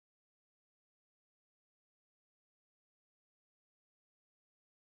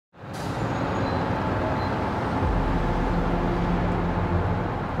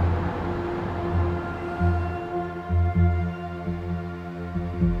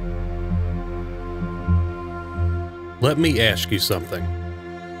Let me ask you something.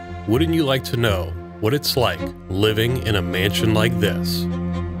 Wouldn't you like to know what it's like living in a mansion like this?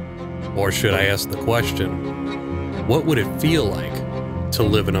 Or should I ask the question, what would it feel like to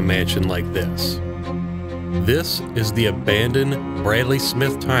live in a mansion like this? This is the abandoned Bradley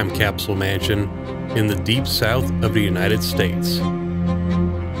Smith time capsule mansion in the deep south of the United States.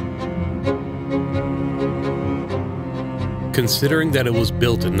 Considering that it was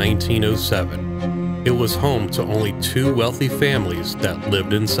built in 1907, it was home to only 2 wealthy families that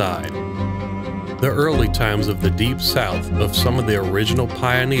lived inside. The early times of the deep south of some of the original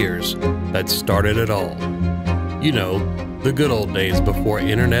pioneers that started it all. You know, the good old days before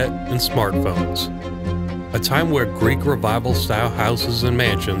internet and smartphones. A time where Greek revival style houses and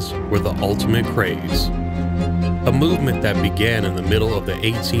mansions were the ultimate craze. A movement that began in the middle of the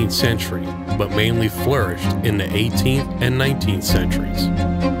 18th century, but mainly flourished in the 18th and 19th centuries.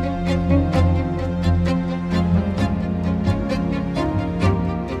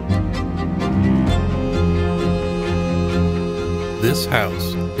 This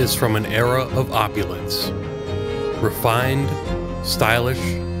house is from an era of opulence. Refined, stylish,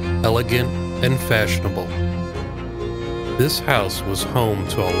 elegant, and fashionable. This house was home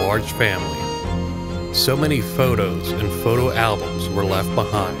to a large family. So many photos and photo albums were left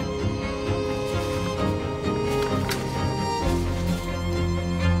behind.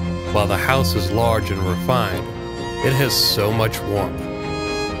 While the house is large and refined, it has so much warmth.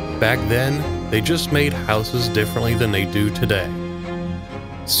 Back then, they just made houses differently than they do today.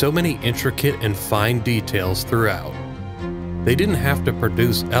 So many intricate and fine details throughout. They didn't have to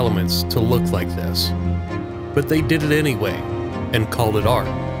produce elements to look like this, but they did it anyway and called it art,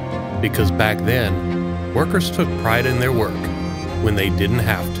 because back then, workers took pride in their work when they didn't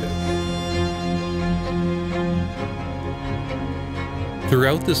have to.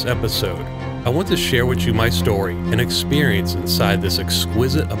 Throughout this episode, I want to share with you my story and experience inside this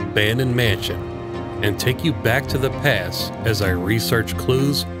exquisite abandoned mansion and take you back to the past as I research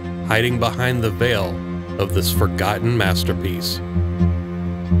clues hiding behind the veil of this forgotten masterpiece.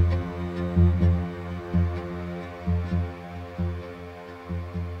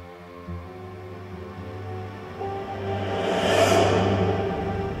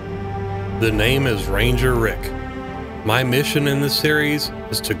 The name is Ranger Rick. My mission in this series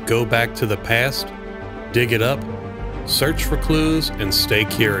is to go back to the past, dig it up, search for clues, and stay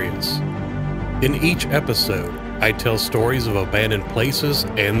curious. In each episode, I tell stories of abandoned places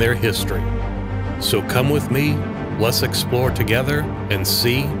and their history. So come with me, let's explore together and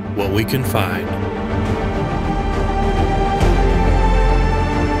see what we can find.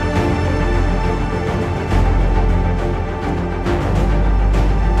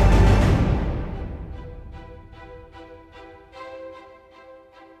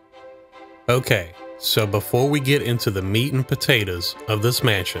 Okay, so before we get into the meat and potatoes of this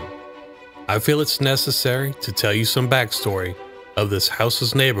mansion, I feel it's necessary to tell you some backstory of this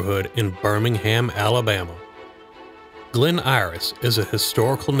house's neighborhood in Birmingham, Alabama. Glen Iris is a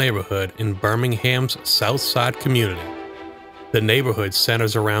historical neighborhood in Birmingham's South Side community. The neighborhood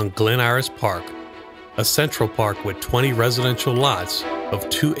centers around Glen Iris Park, a central park with 20 residential lots of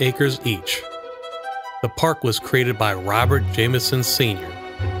 2 acres each. The park was created by Robert Jameson Sr.,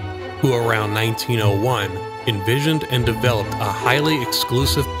 who around 1901 envisioned and developed a highly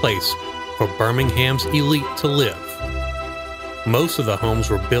exclusive place for Birmingham's elite to live. Most of the homes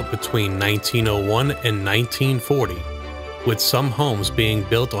were built between 1901 and 1940, with some homes being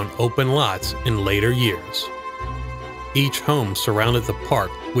built on open lots in later years. Each home surrounded the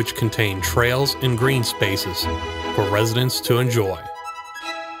park, which contained trails and green spaces for residents to enjoy.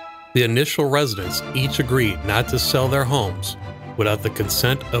 The initial residents each agreed not to sell their homes without the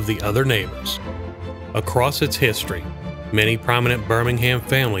consent of the other neighbors. Across its history, many prominent Birmingham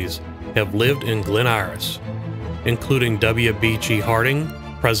families have lived in Glen Iris, including W.B.G. Harding,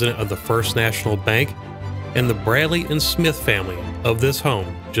 president of the First National Bank, and the Bradley and Smith family of this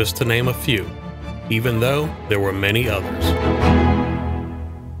home, just to name a few, even though there were many others.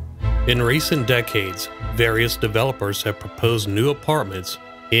 In recent decades, various developers have proposed new apartments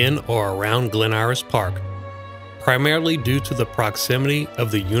in or around Glen Iris Park, primarily due to the proximity of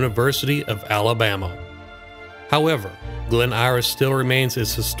the University of Alabama. However, Glen Iris still remains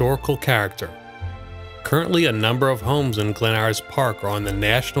its historical character. Currently, a number of homes in Glen Iris Park are on the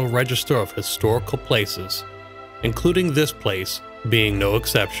National Register of Historical Places, including this place being no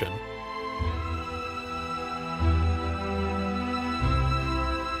exception.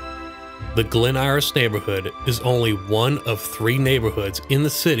 The Glen Iris neighborhood is only one of 3 neighborhoods in the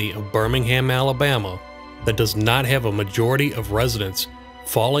city of Birmingham, Alabama that does not have a majority of residents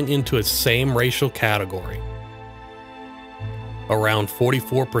falling into its same racial category. Around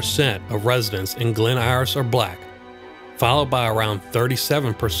 44% of residents in Glen Iris are black, followed by around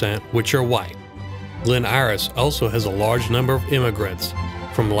 37% which are white. Glen Iris also has a large number of immigrants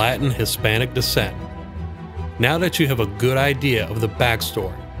from Latin Hispanic descent. Now that you have a good idea of the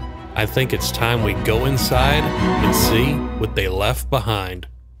backstory, I think it's time we go inside and see what they left behind.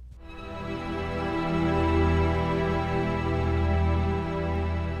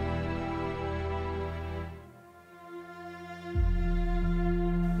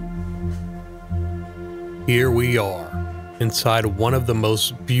 Here we are, inside one of the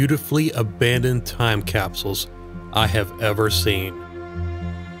most beautifully abandoned time capsules I have ever seen.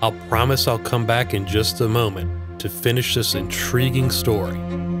 I'll promise I'll come back in just a moment to finish this intriguing story.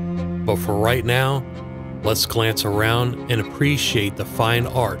 But for right now, let's glance around and appreciate the fine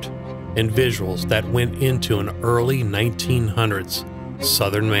art and visuals that went into an early 1900s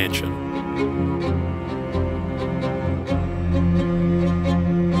Southern mansion.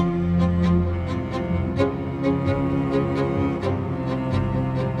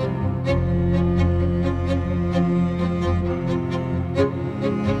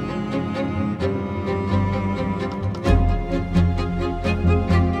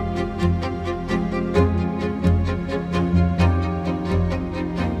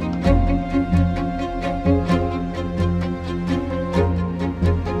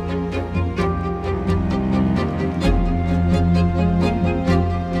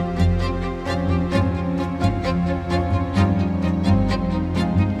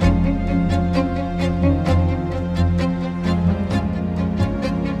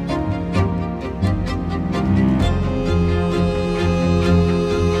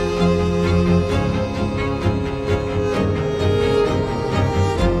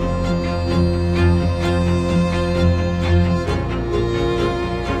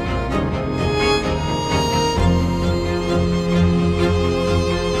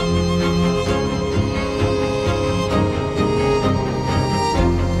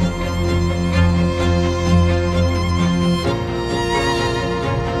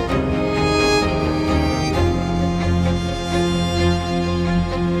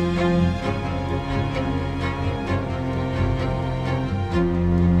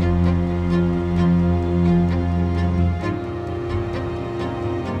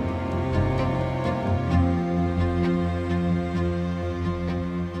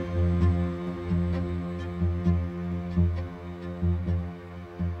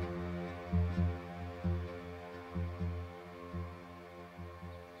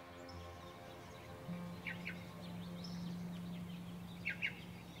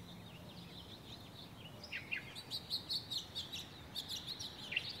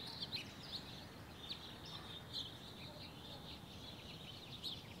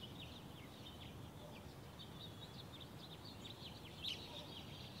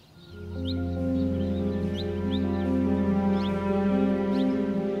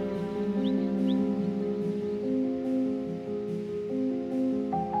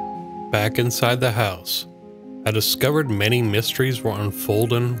 Back inside the house, I discovered many mysteries were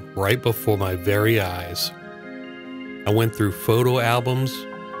unfolding right before my very eyes. I went through photo albums,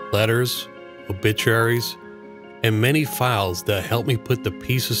 letters, obituaries, and many files that helped me put the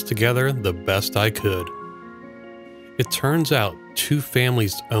pieces together the best I could. It turns out two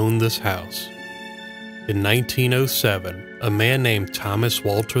families owned this house. In 1907, a man named Thomas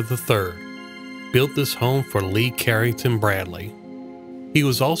Walter III built this home for Lee Carrington Bradley. He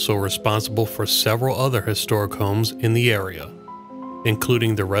was also responsible for several other historic homes in the area,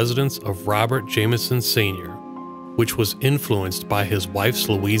 including the residence of Robert Jameson Sr., which was influenced by his wife's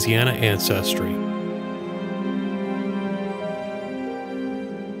Louisiana ancestry.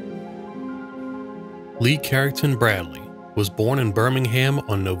 Lee Carrington Bradley was born in Birmingham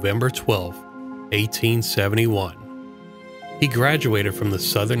on November 12, 1871. He graduated from the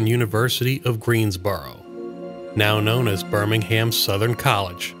Southern University of Greensboro, now known as Birmingham Southern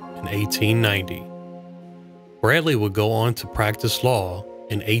College, in 1890. Bradley would go on to practice law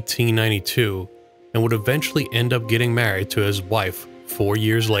in 1892 and would eventually end up getting married to his wife 4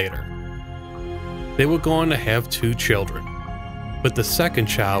 years later. They would go on to have 2 children, but the second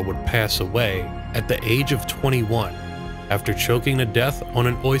child would pass away at the age of 21 after choking to death on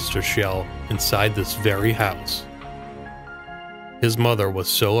an oyster shell inside this very house. His mother was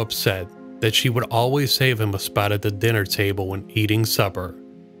so upset that she would always save him a spot at the dinner table when eating supper,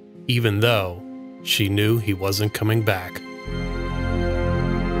 even though she knew he wasn't coming back.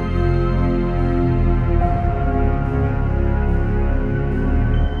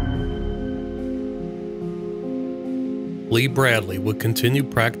 Lee Bradley would continue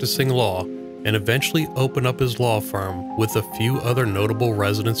practicing law and eventually opened up his law firm with a few other notable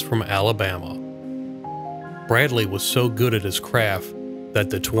residents from Alabama. Bradley was so good at his craft that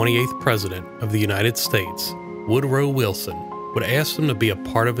the 28th President of the United States, Woodrow Wilson, would ask him to be a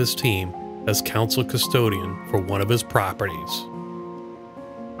part of his team as council custodian for one of his properties.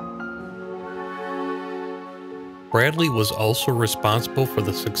 Bradley was also responsible for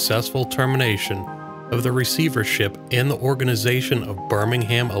the successful termination of the receivership and the organization of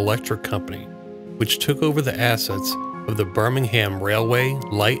Birmingham Electric Company, which took over the assets of the Birmingham Railway,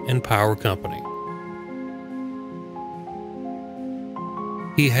 Light and Power Company.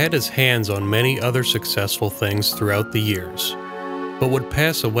 He had his hands on many other successful things throughout the years, but would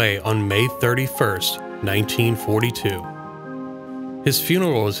pass away on May 31st, 1942. His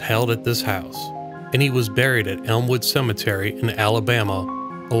funeral was held at this house, and he was buried at Elmwood Cemetery in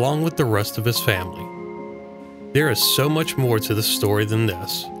Alabama, along with the rest of his family. There is so much more to the story than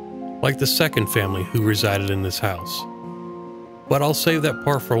this, like the second family who resided in this house. But I'll save that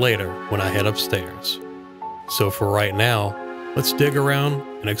part for later when I head upstairs. So for right now, let's dig around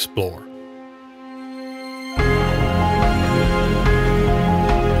and explore.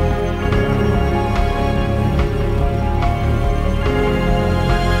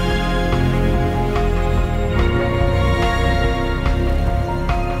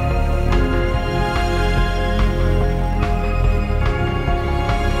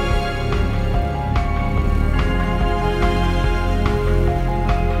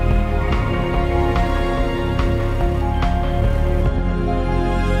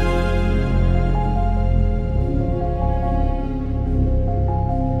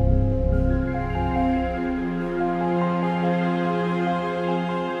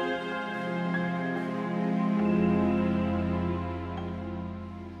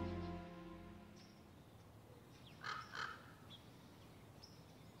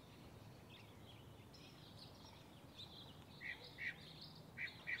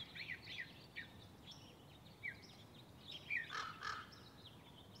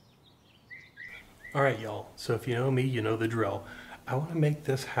 Alright y'all, so if you know me, you know the drill. I want to make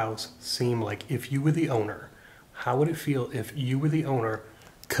this house seem like if you were the owner. How would it feel if you were the owner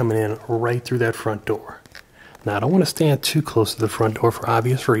coming in right through that front door? Now I don't want to stand too close to the front door for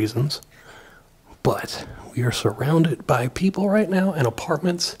obvious reasons, but we are surrounded by people right now and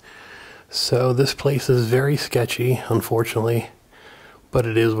apartments, so this place is very sketchy, unfortunately, but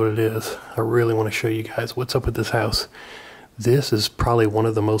it is what it is. I really want to show you guys what's up with this house. This is probably one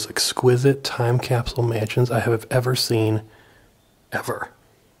of the most exquisite time capsule mansions I have ever seen, ever.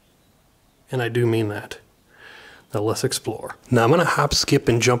 And I do mean that. Now let's explore. Now I'm going to hop, skip,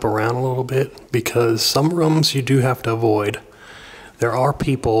 and jump around a little bit because some rooms you do have to avoid. There are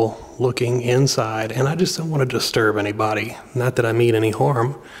people looking inside and I just don't want to disturb anybody. Not that I mean any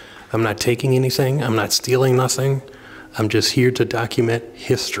harm. I'm not taking anything. I'm not stealing nothing. I'm just here to document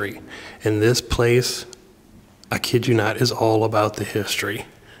history. And this place, I kid you not, is all about the history.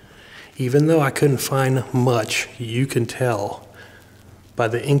 Even though I couldn't find much, you can tell by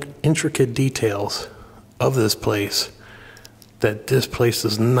the intricate details of this place that this place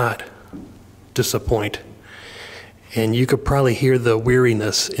does not disappoint. And you could probably hear the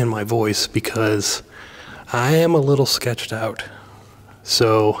weariness in my voice because I am a little sketched out.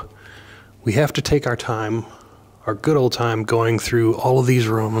 So we have to take our time, our good old time, going through all of these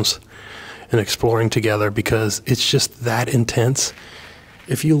rooms and exploring together because it's just that intense.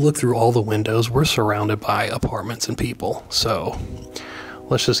 If you look through all the windows, we're surrounded by apartments and people. So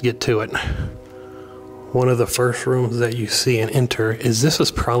let's just get to it. One of the first rooms that you see and enter this is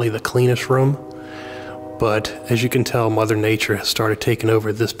probably the cleanest room, but as you can tell, Mother Nature has started taking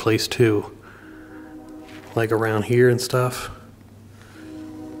over this place too. Like around here and stuff.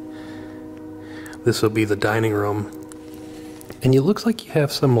 This will be the dining room. And it looks like you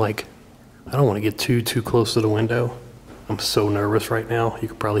have some I don't want to get too close to the window. I'm so nervous right now. You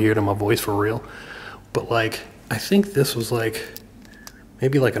can probably hear it in my voice for real. But I think this was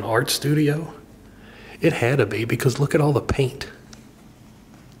maybe an art studio. It had to be because look at all the paint.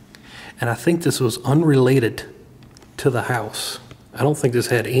 And I think this was unrelated to the house. I don't think this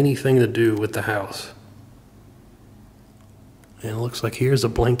had anything to do with the house. And it looks like here's a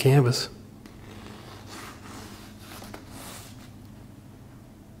blank canvas.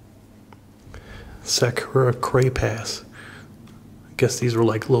 Sakura Craypass. I guess these were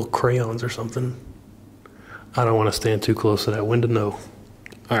little crayons or something. I don't want to stand too close to that window, no.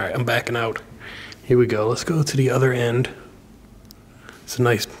 Alright, I'm backing out. Here we go. Let's go to the other end. It's a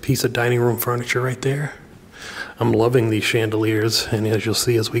nice piece of dining room furniture right there. I'm loving these chandeliers, and as you'll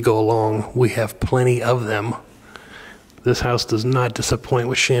see as we go along, we have plenty of them. This house does not disappoint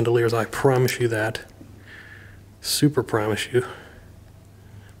with chandeliers, I promise you that. Super promise you.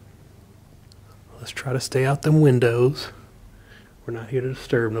 Let's try to stay out them windows. We're not here to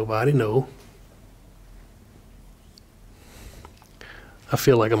disturb nobody, no. I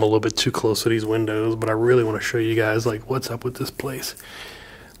feel like I'm a little bit too close to these windows, but I really want to show you guys like what's up with this place.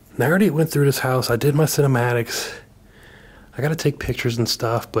 And I already went through this house. I did my cinematics. I got to take pictures and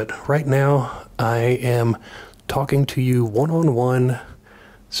stuff, but right now I am talking to you one-on-one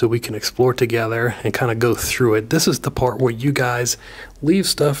so we can explore together and kind of go through it. This is the part where you guys leave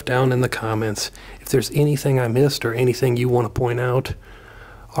stuff down in the comments. If there's anything I missed or anything you want to point out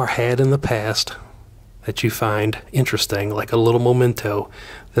or had in the past that you find interesting, like a little memento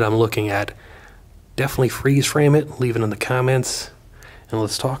that I'm looking at, definitely freeze frame it, leave it in the comments, and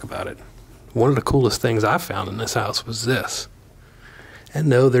let's talk about it. One of the coolest things I found in this house was this. And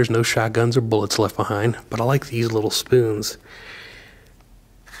no, there's no shotguns or bullets left behind, but I like these little spoons.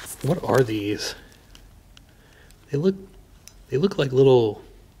 What are these? They look like little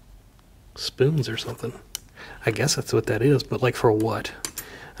spoons or something. I guess that's what that is, but like for what?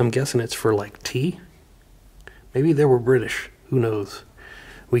 I'm guessing it's for like tea? Maybe they were British. Who knows?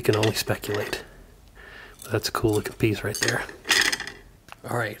 We can only speculate. But that's a cool looking piece right there.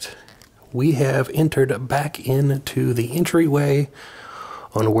 Alright. We have entered back into the entryway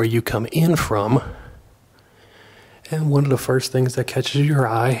on where you come in from. And one of the first things that catches your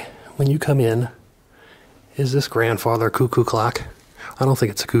eye when you come in is this grandfather cuckoo clock. I don't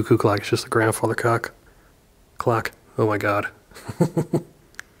think it's a cuckoo clock, it's just a grandfather clock. Oh my god.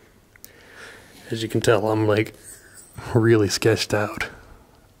 As you can tell, I'm like really sketched out.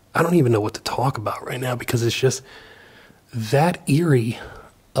 I don't even know what to talk about right now because it's just that eerie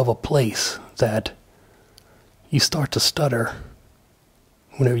of a place that you start to stutter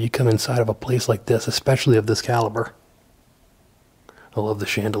whenever you come inside of a place like this, especially of this caliber. I love the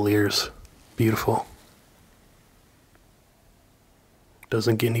chandeliers. Beautiful.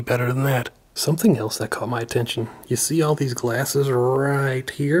 Doesn't get any better than that. Something else that caught my attention. You see all these glasses right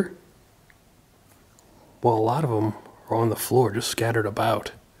here? Well, a lot of them are on the floor, just scattered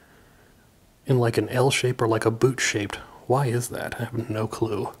about. In like an L shape or like a boot shaped. Why is that? I have no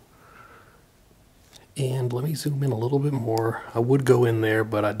clue. And let me zoom in a little bit more. I would go in there,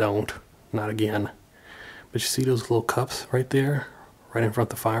 but I don't. Not again. But you see those little cups right there? Right in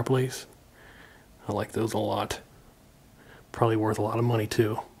front of the fireplace? I like those a lot. Probably worth a lot of money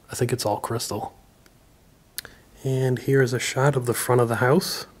too. I think it's all crystal. And here's a shot of the front of the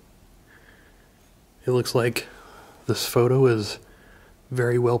house. It looks like this photo is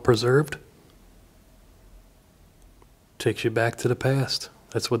very well preserved. Takes you back to the past.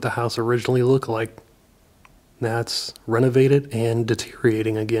 That's what the house originally looked like. Now it's renovated and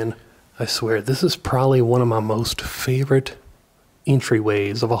deteriorating again. I swear, this is probably one of my most favorite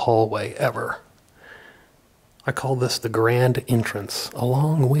entryways of a hallway ever. I call this the grand entrance,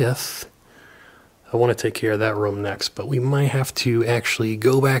 along with, I want to take care of that room next, but we might have to actually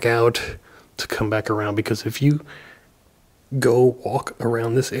go back out to come back around, because if you go walk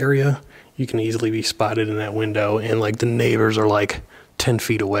around this area, you can easily be spotted in that window, and like the neighbors are like 10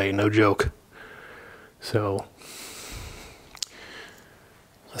 feet away, no joke. So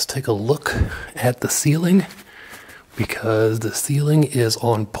let's take a look at the ceiling, because the ceiling is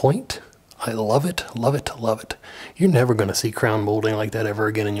on point. I love it, love it, love it. You're never going to see crown molding like that ever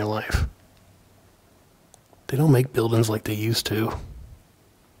again in your life. They don't make buildings like they used to.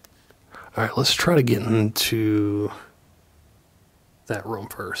 Alright, let's try to get into that room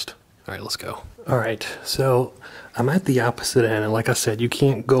first. Alright, let's go. Alright, so I'm at the opposite end, and like I said, you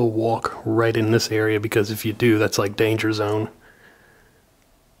can't go walk right in this area, because if you do, that's like danger zone.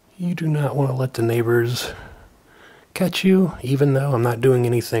 You do not want to let the neighbors catch you, even though I'm not doing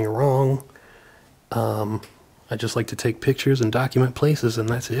anything wrong. I just like to take pictures and document places, and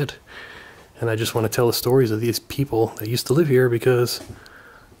that's it. And I just want to tell the stories of these people that used to live here, because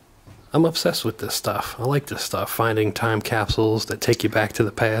I'm obsessed with this stuff. I like this stuff, finding time capsules that take you back to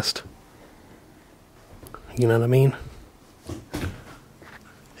the past. You know what I mean?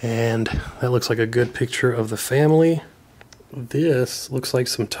 And that looks like a good picture of the family. This looks like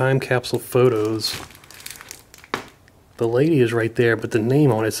some time capsule photos. The lady is right there, but the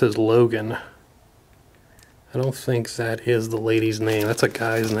name on it says Logan. I don't think that is the lady's name. That's a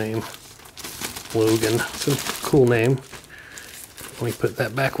guy's name. Logan. It's a cool name. Let me put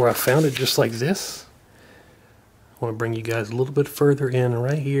that back where I found it, just like this. I want to bring you guys a little bit further in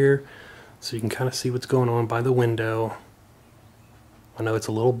right here, so you can kind of see what's going on by the window. I know it's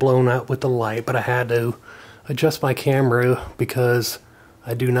a little blown out with the light, but I had to adjust my camera because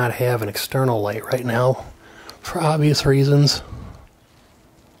I do not have an external light right now. for obvious reasons.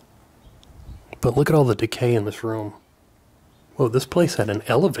 But look at all the decay in this room. Whoa, this place had an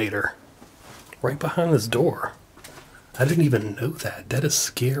elevator right behind this door. I didn't even know that. That is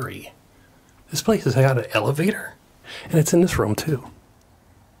scary. This place has got an elevator, and it's in this room too.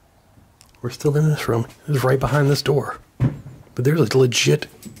 We're still in this room. It's right behind this door. But there's a legit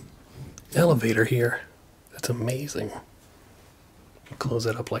elevator here. That's amazing. Close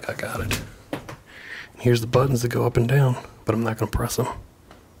that up like I got it. Here's the buttons that go up and down, but I'm not going to press them.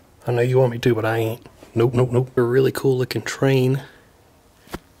 I know you want me to, but I ain't. Nope, nope, nope. A really cool looking train.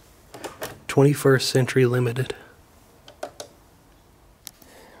 21st Century Limited.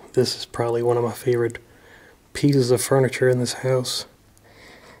 This is probably one of my favorite pieces of furniture in this house.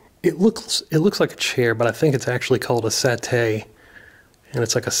 It looks like a chair, but I think it's actually called a settee. And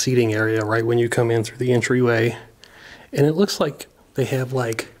it's like a seating area right when you come in through the entryway. And it looks like they have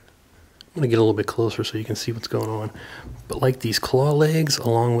like, I'm going to get a little bit closer so you can see what's going on. But like these claw legs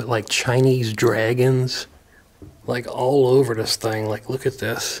along with like Chinese dragons, like all over this thing. Like look at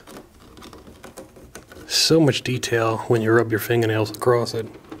this. So much detail when you rub your fingernails across it.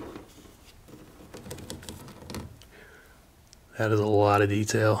 That is a lot of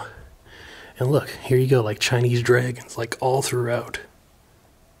detail. And look, here you go, like Chinese dragons, like all throughout.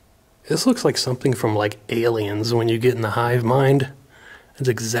 This looks like something from like Aliens when you get in the hive mind. That's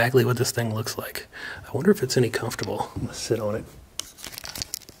exactly what this thing looks like. I wonder if it's any comfortable. I'm gonna sit on it.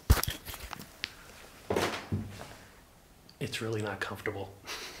 It's really not comfortable.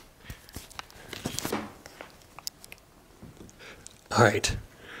 Alright,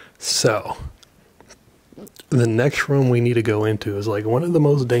 so the next room we need to go into is like one of the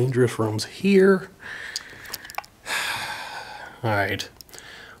most dangerous rooms here. Alright,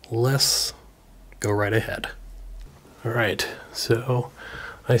 let's go right ahead. Alright, so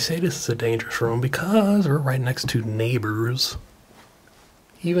I say this is a dangerous room because we're right next to neighbors.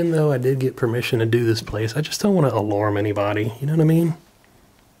 Even though I did get permission to do this place, I just don't want to alarm anybody, you know what I mean?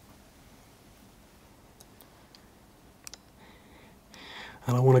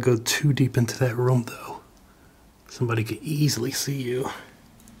 I don't want to go too deep into that room though. Somebody could easily see you.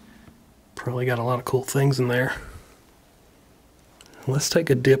 Probably got a lot of cool things in there. Let's take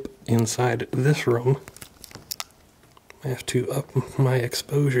a dip inside this room. I have to up my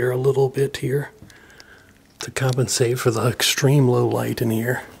exposure a little bit here to compensate for the extreme low light in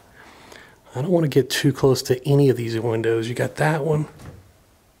here. I don't want to get too close to any of these windows. You got that one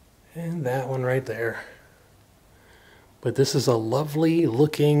and that one right there. But this is a lovely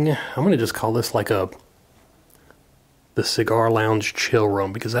looking, I'm going to just call this like the cigar lounge chill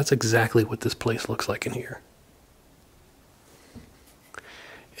room, because that's exactly what this place looks like in here.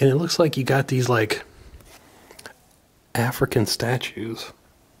 And it looks like you got these like African statues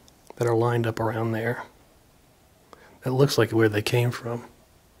that are lined up around there. That looks like where they came from.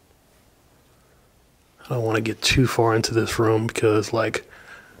 I don't want to get too far into this room because like,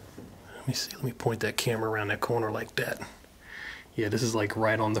 let me see, let me point that camera around that corner like that. Yeah, this is like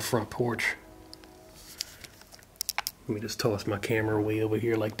right on the front porch. Let me just toss my camera way over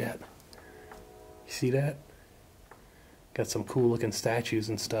here like that. You see that? Got some cool looking statues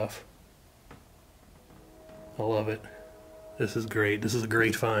and stuff. I love it. This is great. This is a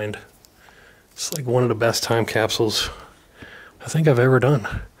great find. It's like one of the best time capsules I think I've ever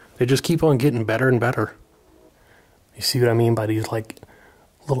done. They just keep on getting better and better. You see what I mean by these like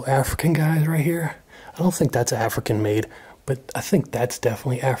little African guys right here? I don't think that's African made, but I think that's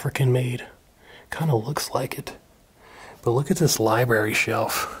definitely African made. Kind of looks like it. But look at this library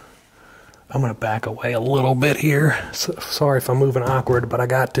shelf. I'm going to back away a little bit here. So, sorry if I'm moving awkward, but I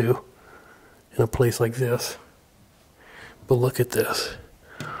got to in a place like this. But look at this.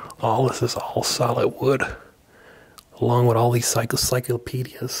 All this is all solid wood, along with all these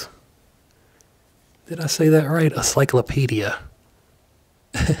cyclopedias. Did I say that right? A cyclopedia.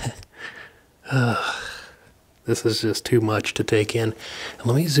 This is just too much to take in. And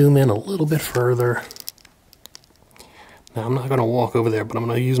let me zoom in a little bit further. Now I'm not going to walk over there, but I'm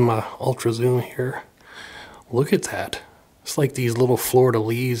going to use my ultra zoom here. Look at that. It's like these little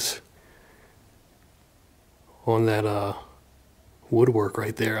fleur-de-lis on that woodwork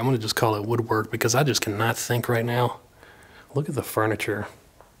right there. I'm going to just call it woodwork because I just cannot think right now. Look at the furniture.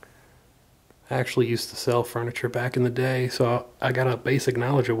 I actually used to sell furniture back in the day, so I got a basic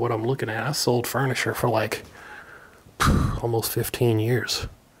knowledge of what I'm looking at. I sold furniture for like almost 15 years.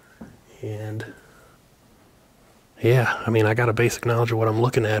 And yeah, I mean, I got a basic knowledge of what I'm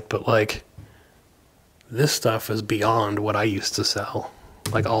looking at, but like this stuff is beyond what I used to sell.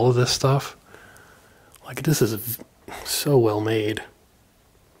 Like all of this stuff, like this is so well made.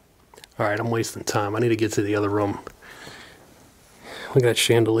 Alright, I'm wasting time. I need to get to the other room. Look at that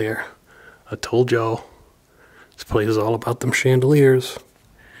chandelier. I told y'all, this place is all about them chandeliers.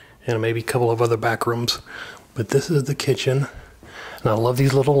 And maybe a couple of other back rooms. But this is the kitchen. And I love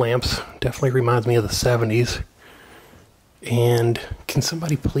these little lamps. Definitely reminds me of the 70s. And can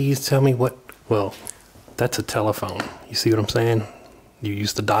somebody please tell me what... Well, that's a telephone. You see what I'm saying? You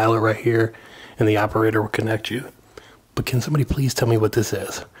use the dialer right here, and the operator will connect you. But can somebody please tell me what this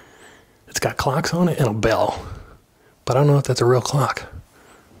is? It's got clocks on it and a bell. But I don't know if that's a real clock.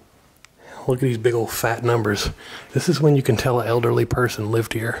 Look at these big old fat numbers. This is when you can tell an elderly person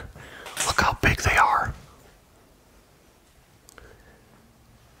lived here. Look how big they are.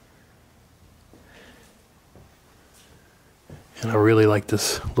 And I really like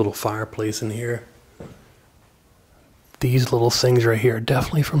this little fireplace in here. These little things right here are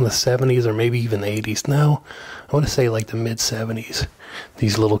definitely from the 70s or maybe even the 80s. No, I want to say like the mid 70s.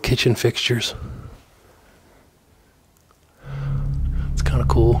 These little kitchen fixtures. It's kind of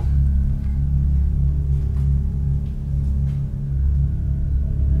cool.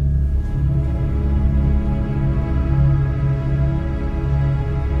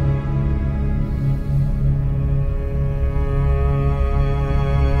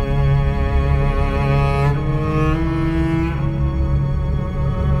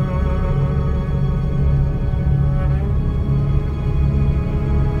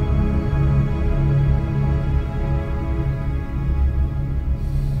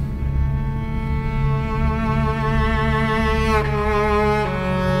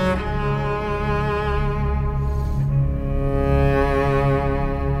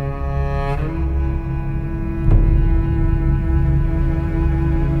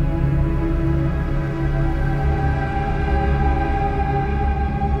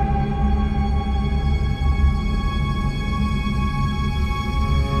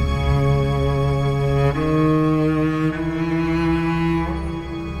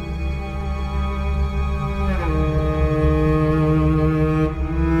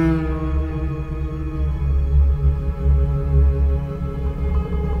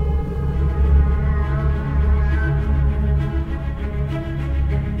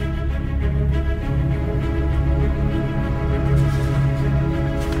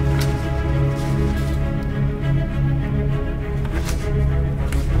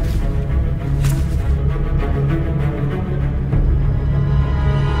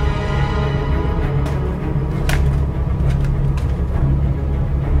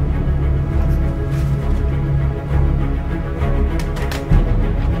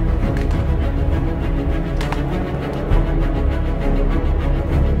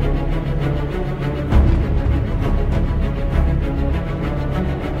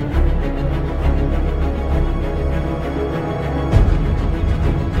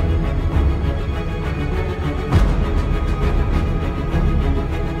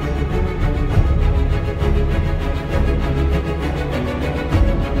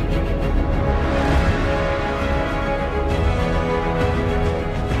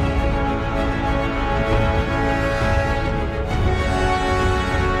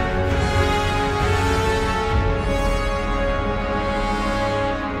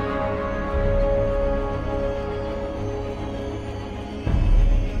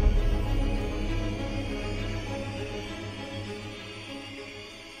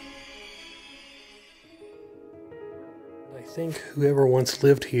 I think whoever once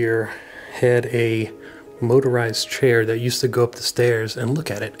lived here had a motorized chair that used to go up the stairs, and look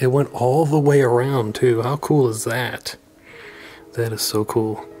at it. It went all the way around too. How cool is that? That is so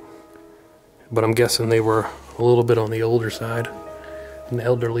cool. But I'm guessing they were a little bit on the older side. An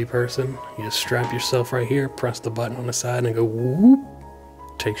elderly person, you just strap yourself right here, press the button on the side and go whoop.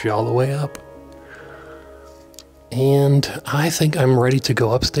 Takes you all the way up. And I think I'm ready to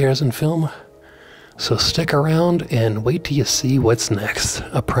go upstairs and film. So stick around and wait till you see what's next.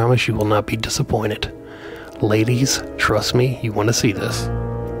 I promise you will not be disappointed. Ladies, trust me, you want to see this.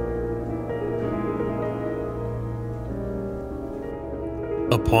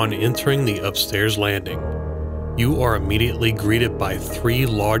 Upon entering the upstairs landing, you are immediately greeted by 3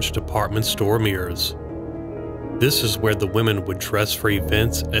 large department store mirrors. This is where the women would dress for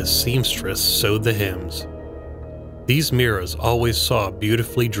events as seamstress sewed the hems. These mirrors always saw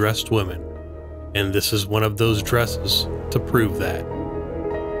beautifully dressed women, and this is one of those dresses to prove that.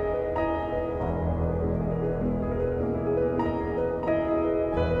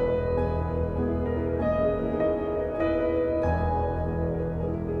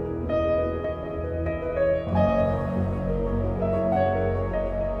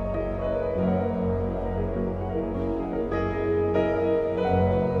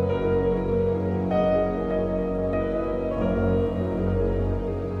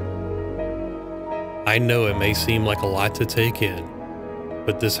 I know it may seem like a lot to take in,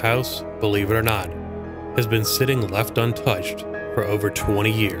 but this house, believe it or not, has been sitting left untouched for over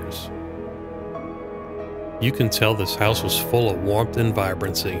 20 years. You can tell this house was full of warmth and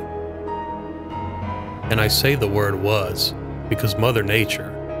vibrancy. And I say the word was because Mother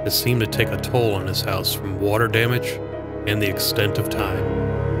Nature has seemed to take a toll on this house from water damage and the extent of time.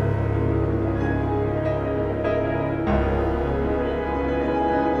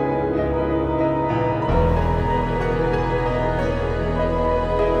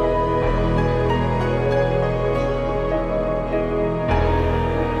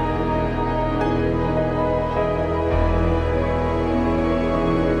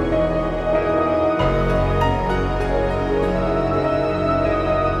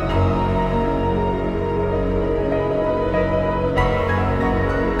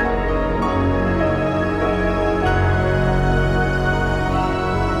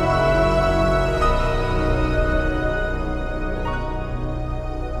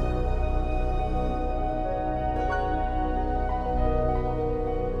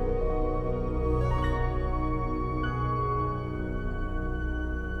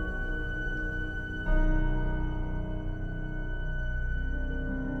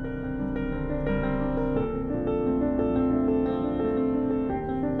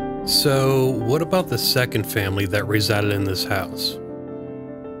 So, what about the second family that resided in this house?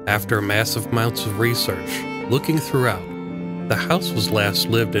 After massive amounts of research, looking throughout, the house was last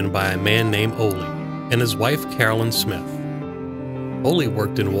lived in by a man named Ole and his wife Carolyn Smith. Ole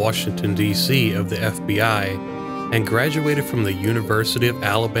worked in Washington, D.C. of the FBI and graduated from the University of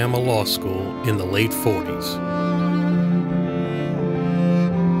Alabama Law School in the late 40s.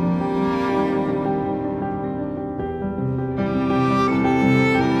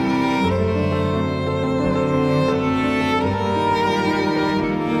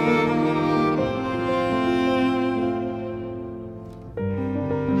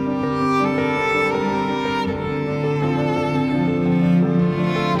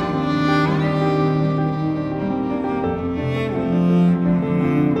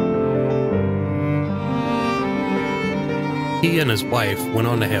 He and his wife went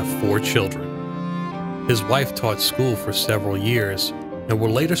on to have 4 children. His wife taught school for several years and would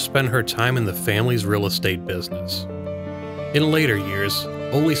later spend her time in the family's real estate business. In later years,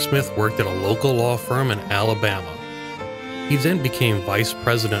 Ole Smith worked at a local law firm in Alabama. He then became vice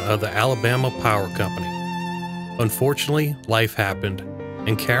president of the Alabama Power Company. Unfortunately, life happened,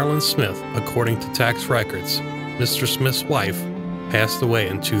 and Carolyn Smith, according to tax records, Mr. Smith's wife, passed away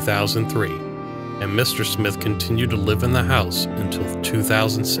in 2003. And Mr. Smith continued to live in the house until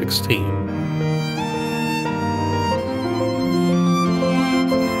 2016.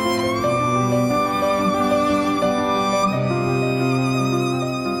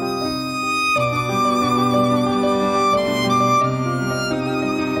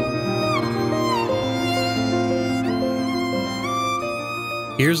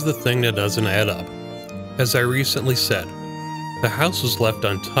 Here's the thing that doesn't add up. As I recently said, the house was left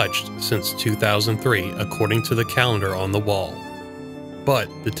untouched since 2003, according to the calendar on the wall. But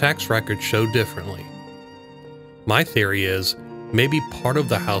the tax records show differently. My theory is maybe part of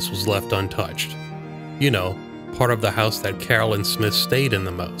the house was left untouched. You know, part of the house that Carolyn Smith stayed in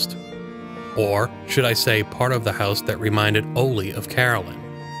the most. Or should I say part of the house that reminded Ole of Carolyn.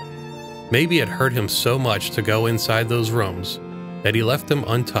 Maybe it hurt him so much to go inside those rooms that he left them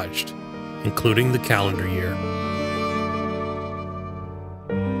untouched, including the calendar year.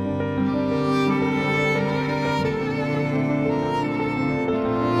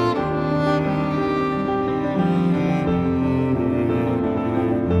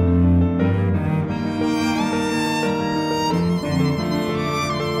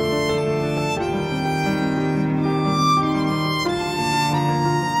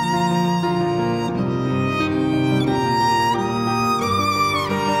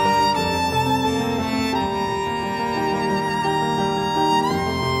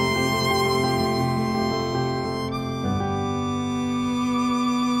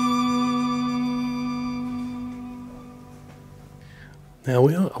 Now,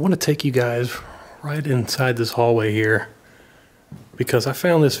 I want to take you guys right inside this hallway here because I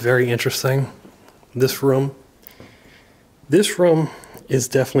found this very interesting. This room is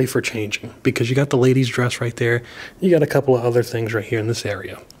definitely for changing because you got the ladies' dress right there. You got a couple of other things right here in this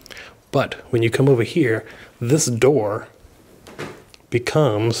area. But when you come over here, this door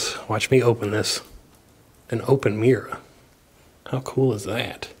becomes, watch me open this, an open mirror. How cool is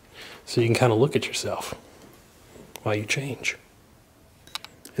that? So you can kind of look at yourself while you change.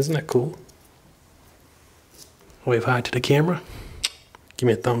 Isn't that cool? Wave hi to the camera. Give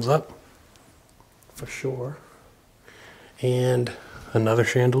me a thumbs up. for sure. And another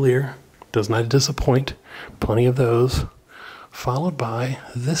chandelier. Does not disappoint. Plenty of those. Followed by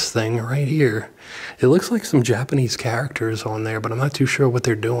this thing right here. It looks like some Japanese characters on there, but I'm not too sure what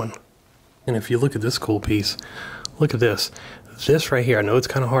they're doing. And if you look at this cool piece, look at this. This right here, I know it's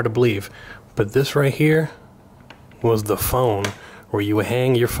kind of hard to believe, but this right here was the phone where you would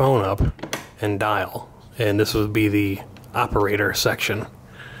hang your phone up and dial. And this would be the operator section.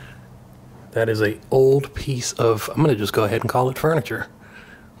 That is an old piece of, I'm going to just go ahead and call it furniture.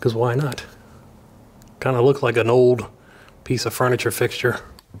 Because why not? Kind of look like an old piece of furniture fixture.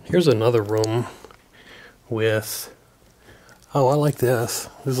 Here's another room with, oh, I like this.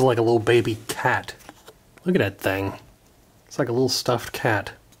 This is like a little baby cat. Look at that thing. It's like a little stuffed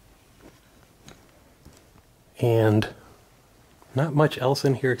cat. And not much else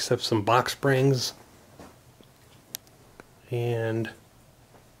in here except some box springs. And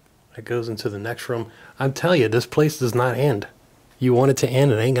that goes into the next room. I'm telling you, this place does not end. You want it to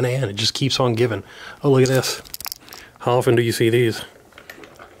end, it ain't gonna end. It just keeps on giving. Oh, look at this. How often do you see these?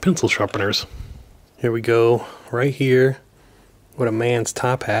 Pencil sharpeners. Here we go, right here, with a man's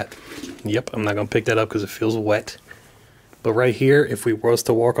top hat. Yep, I'm not gonna pick that up because it feels wet. But right here, if we was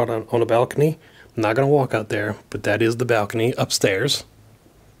to walk out on a balcony, I'm not gonna walk out there, but that is the balcony upstairs.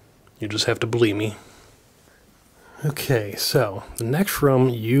 You just have to believe me. Okay, so the next room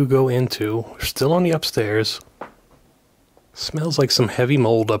you go into, we're still on the upstairs. Smells like some heavy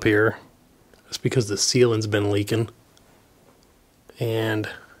mold up here. That's because the ceiling's been leaking. And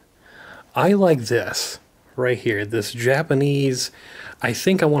I like this right here, this Japanese, I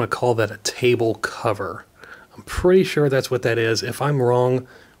think I want to call that a table cover. I'm pretty sure that's what that is. If I'm wrong,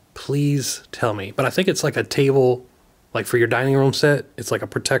 please tell me. But I think it's like a table, like for your dining room set, it's like a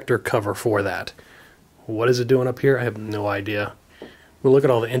protector cover for that. What is it doing up here? I have no idea. We'll look at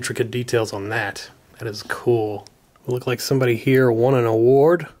all the intricate details on that. That is cool. It look like somebody here won an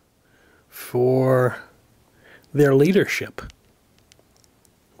award for their leadership.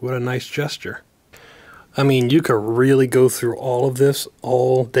 What a nice gesture. I mean, you could really go through all of this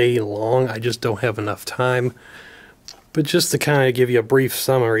all day long. I just don't have enough time. But just to kind of give you a brief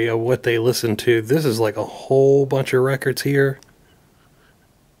summary of what they listen to, this is like a whole bunch of records here.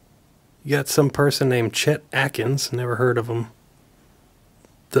 You got some person named Chet Atkins, never heard of him.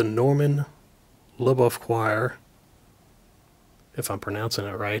 The Norman LeBoeuf Choir, if I'm pronouncing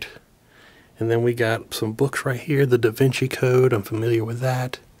it right. And then we got some books right here, the Da Vinci Code, I'm familiar with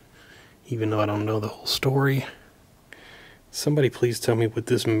that, even though I don't know the whole story. Somebody please tell me what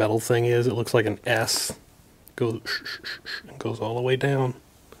this metal thing is. It looks like an S. Goes all the way down.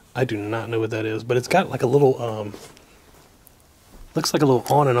 I do not know what that is, but it's got like a little, looks like a little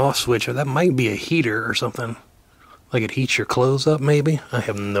on and off switch, or that might be a heater or something. Like it heats your clothes up, maybe? I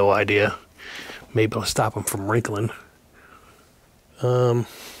have no idea. Maybe it'll stop them from wrinkling. But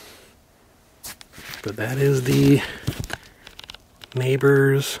that is the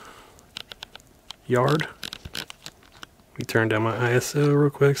neighbor's yard. Let me turn down my ISO real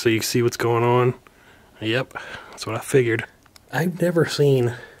quick so you can see what's going on. Yep, that's what I figured. I've never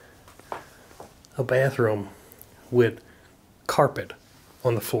seen a bathroom with carpet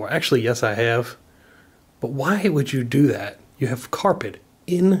on the floor. Actually, yes, I have. But why would you do that? You have carpet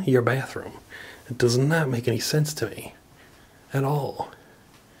in your bathroom. It does not make any sense to me at all.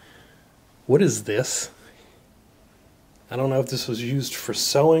 What is this? I don't know if this was used for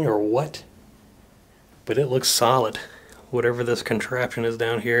sewing or what, but it looks solid. Whatever this contraption is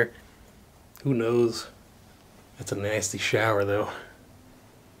down here, who knows? That's a nasty shower though.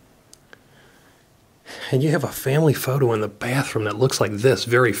 And you have a family photo in the bathroom that looks like this,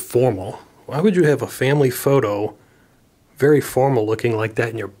 very formal. Why would you have a family photo, very formal looking like that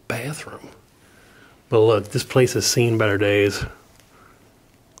in your bathroom? But look, this place has seen better days.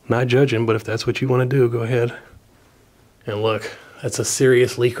 Not judging, but if that's what you want to do, go ahead. And look, that's a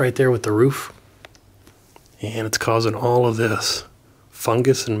serious leak right there with the roof. And it's causing all of this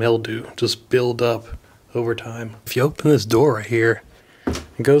fungus and mildew just build up over time. If you open this door right here,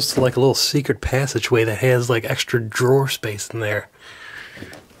 it goes to like a little secret passageway that has like extra drawer space in there.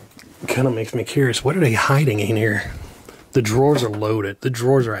 It kind of makes me curious, what are they hiding in here? The drawers are loaded. The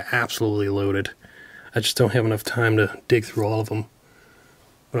drawers are absolutely loaded. I just don't have enough time to dig through all of them.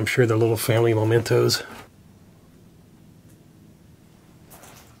 But I'm sure they're little family mementos.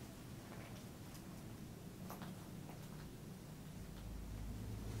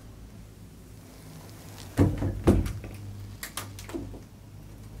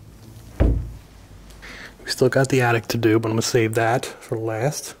 We still got the attic to do, but I'm going to save that for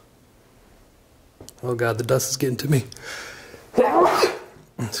last. Oh God, the dust is getting to me.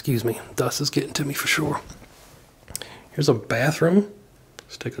 Excuse me, dust is getting to me for sure. Here's a bathroom.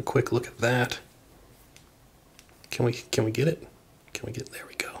 Let's take a quick look at that. Can we get it? Can we get, there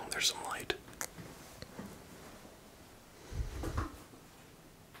we go. There's some light.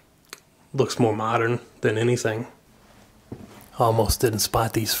 Looks more modern than anything. Almost didn't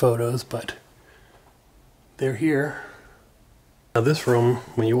spot these photos, but they're here. Now this room,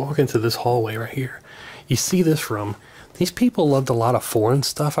 when you walk into this hallway right here, you see this room. These people loved a lot of foreign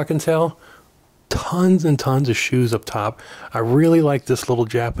stuff, I can tell. Tons and tons of shoes up top. I really like this little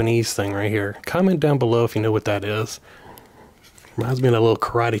Japanese thing right here. Comment down below if you know what that is. Reminds me of that little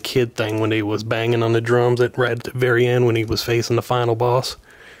Karate Kid thing when he was banging on the drums right at the very end when he was facing the final boss.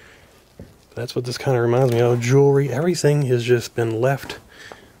 That's what this kind of reminds me of. Jewelry, everything has just been left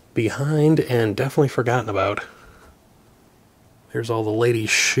behind and definitely forgotten about. There's all the ladies'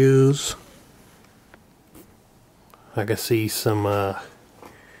 shoes. I can see some,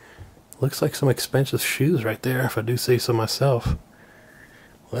 looks like some expensive shoes right there, if I do say so myself.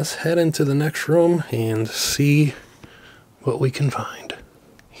 Let's head into the next room and see what we can find.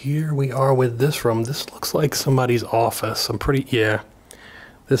 Here we are with this room. This looks like somebody's office. Yeah,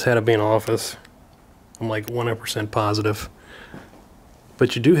 this had to be an office. I'm like 100% positive.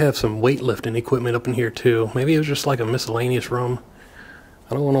 But you do have some weightlifting equipment up in here too. Maybe it was just like a miscellaneous room.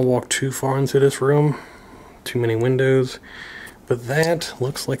 I don't want to walk too far into this room. Too many windows. But that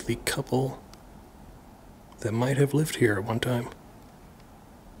looks like the couple that might have lived here at one time.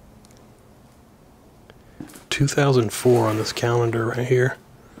 2004 on this calendar right here.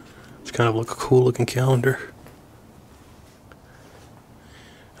 It's kind of like a cool looking calendar.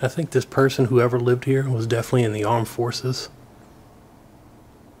 I think this person, whoever lived here, was definitely in the armed forces.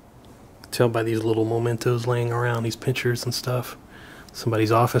 Tell by these little mementos laying around, these pictures and stuff.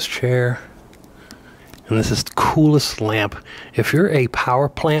 Somebody's office chair. And this is the coolest lamp. If you're a power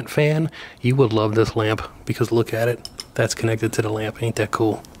plant fan, you would love this lamp because look at it. That's connected to the lamp. Ain't that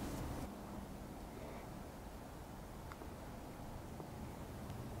cool?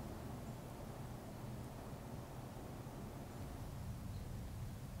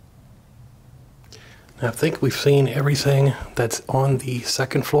 I think we've seen everything that's on the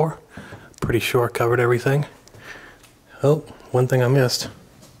second floor. Pretty sure I covered everything. Oh, one thing I missed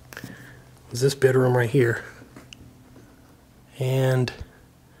was this bedroom right here. And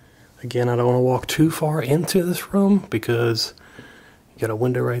again, I don't want to walk too far into this room because you got a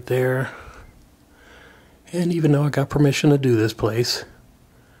window right there. And even though I got permission to do this place,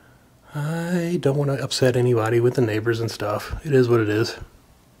 I don't want to upset anybody with the neighbors and stuff. It is what it is.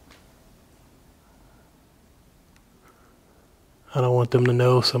 I don't want them to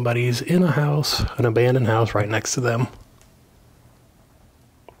know somebody's in a house, an abandoned house right next to them.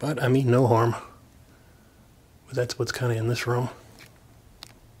 But I mean no harm. But that's what's kind of in this room.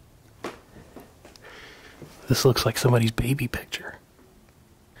 This looks like somebody's baby picture.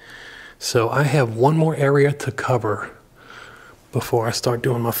 So I have one more area to cover before I start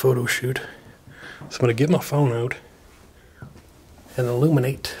doing my photo shoot. So I'm going to get my phone out and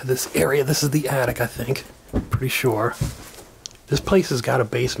illuminate this area. This is the attic, I think. Pretty sure. This place has got a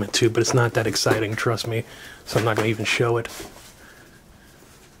basement too, but it's not that exciting, trust me. So I'm not going to even show it.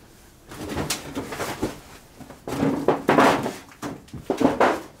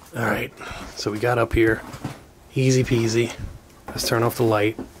 Alright, so we got up here. Easy peasy. Let's turn off the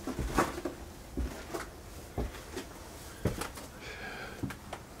light.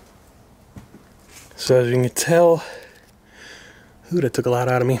 So as you can tell, ooh, that took a lot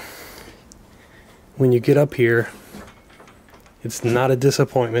out of me. When you get up here, it's not a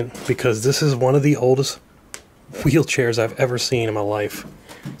disappointment because this is one of the oldest wheelchairs I've ever seen in my life.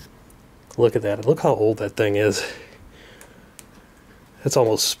 Look at that. Look how old that thing is. That's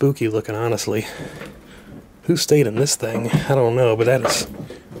almost spooky looking, honestly. Who stayed in this thing? I don't know, but that is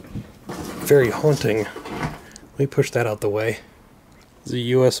very haunting. Let me push that out the way. There's a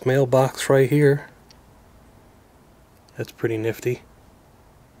U.S. mailbox right here. That's pretty nifty.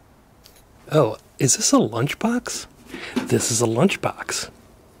 Oh, is this a lunchbox? This is a lunchbox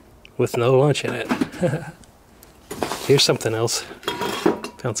with no lunch in it. Here's something else.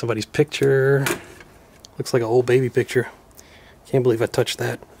 Found somebody's picture. Looks like an old baby picture. Can't believe I touched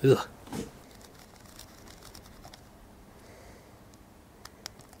that. Ugh.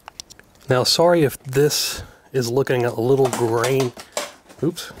 Now, sorry if this is looking a little grain.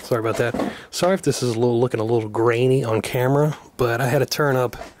 Oops, sorry about that. Sorry if this is looking a little grainy on camera, but I had to turn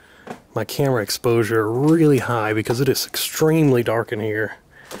up my camera exposure really high because it is extremely dark in here.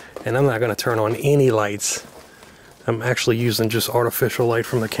 And I'm not going to turn on any lights. I'm actually using just artificial light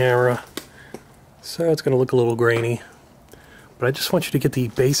from the camera. So it's going to look a little grainy. but I just want you to get the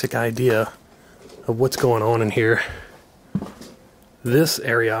basic idea of what's going on in here. This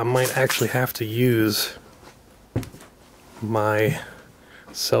area, I might actually have to use my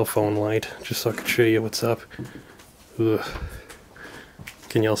cell phone light just so I can show you what's up. Ugh.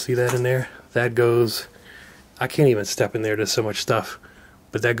 Can y'all see that in there? That goes, I can't even step in there, there's so much stuff,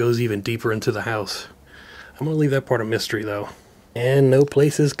 but that goes even deeper into the house. I'm gonna leave that part a mystery though. And no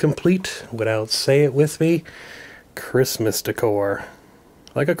place is complete without, say it with me, Christmas decor.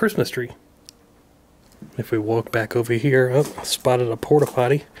 Like a Christmas tree. If we walk back over here, oh, spotted a porta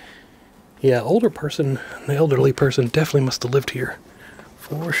potty. Yeah, the elderly person definitely must have lived here.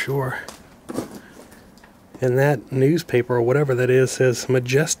 For sure. And that newspaper or whatever that is says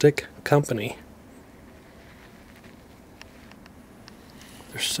Majestic Company.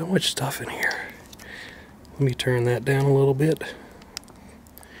 There's so much stuff in here. Let me turn that down a little bit.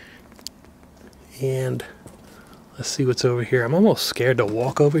 And let's see what's over here. I'm almost scared to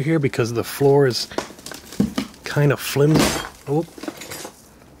walk over here because the floor is kind of flimsy. Oh,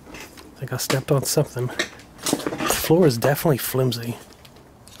 I think I stepped on something. The floor is definitely flimsy.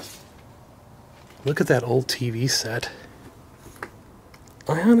 Look at that old TV set.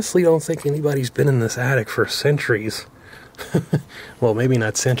 I honestly don't think anybody's been in this attic for centuries. Well, maybe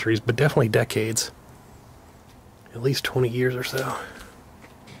not centuries, but definitely decades. At least 20 years or so.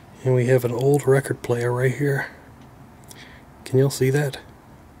 And we have an old record player right here. Can y'all see that?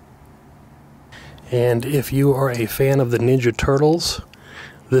 And if you are a fan of the Ninja Turtles,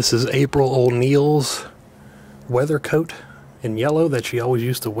 this is April O'Neil's weather coat in yellow that she always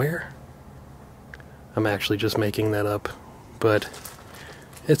used to wear. I'm actually just making that up, but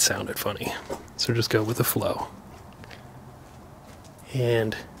it sounded funny. So just go with the flow.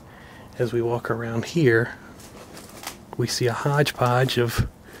 And as we walk around here, we see a hodgepodge of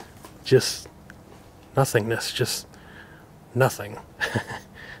just nothingness, just nothing.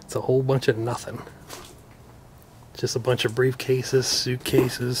 It's a whole bunch of nothing. Just a bunch of briefcases,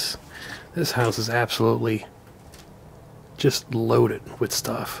 suitcases. This house is absolutely just loaded with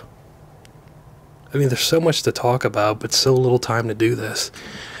stuff. I mean, there's so much to talk about, but so little time to do this.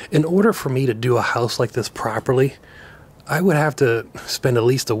 In order for me to do a house like this properly, I would have to spend at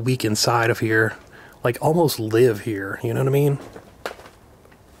least a week inside of here, like almost live here, you know what I mean?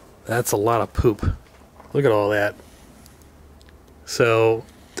 That's a lot of poop. Look at all that. So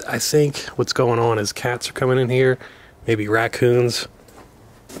I think what's going on is cats are coming in here, maybe raccoons,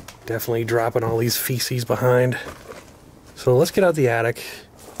 definitely dropping all these feces behind. So let's get out the attic.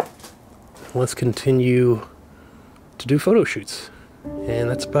 Let's continue to do photo shoots. And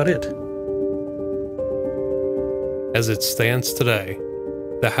that's about it. As it stands today,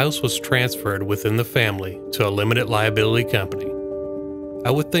 the house was transferred within the family to a limited liability company.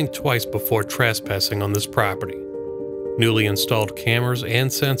 I would think twice before trespassing on this property. Newly installed cameras and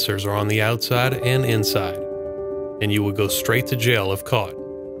sensors are on the outside and inside, and you would go straight to jail if caught.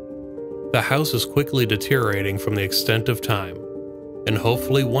 The house is quickly deteriorating from the extent of time, and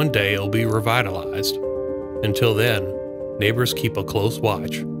hopefully one day it'll be revitalized. Until then, neighbors keep a close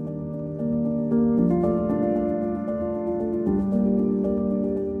watch.